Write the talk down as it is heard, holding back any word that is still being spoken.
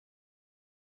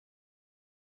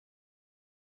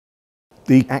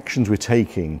The actions we're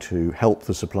taking to help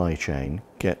the supply chain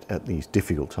get at these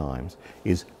difficult times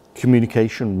is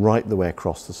communication right the way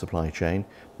across the supply chain,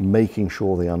 making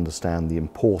sure they understand the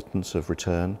importance of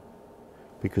return,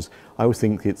 because I always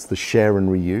think it's the share and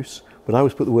reuse, but I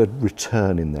always put the word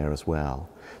return in there as well.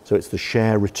 So it's the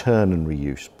share, return and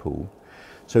reuse pool.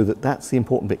 So that's the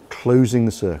important bit, closing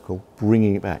the circle,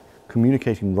 bringing it back,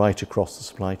 communicating right across the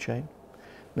supply chain.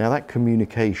 Now that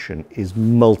communication is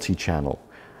multi-channel.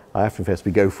 I have to confess,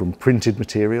 we go from printed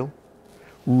material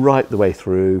right the way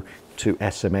through to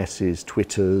SMSs,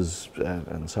 Twitters,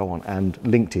 and so on, and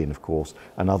LinkedIn, of course,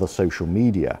 and other social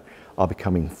media are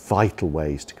becoming vital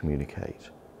ways to communicate.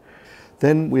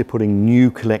 Then we're putting new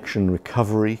collection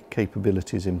recovery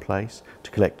capabilities in place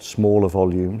to collect smaller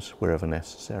volumes wherever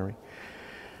necessary,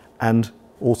 and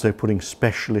also putting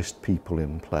specialist people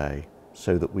in play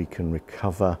so that we can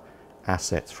recover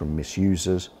assets from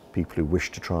misusers, people who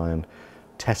wish to try and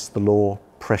test the law,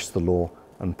 press the law,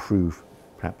 and prove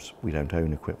perhaps we don't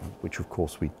own equipment, which of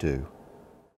course we do.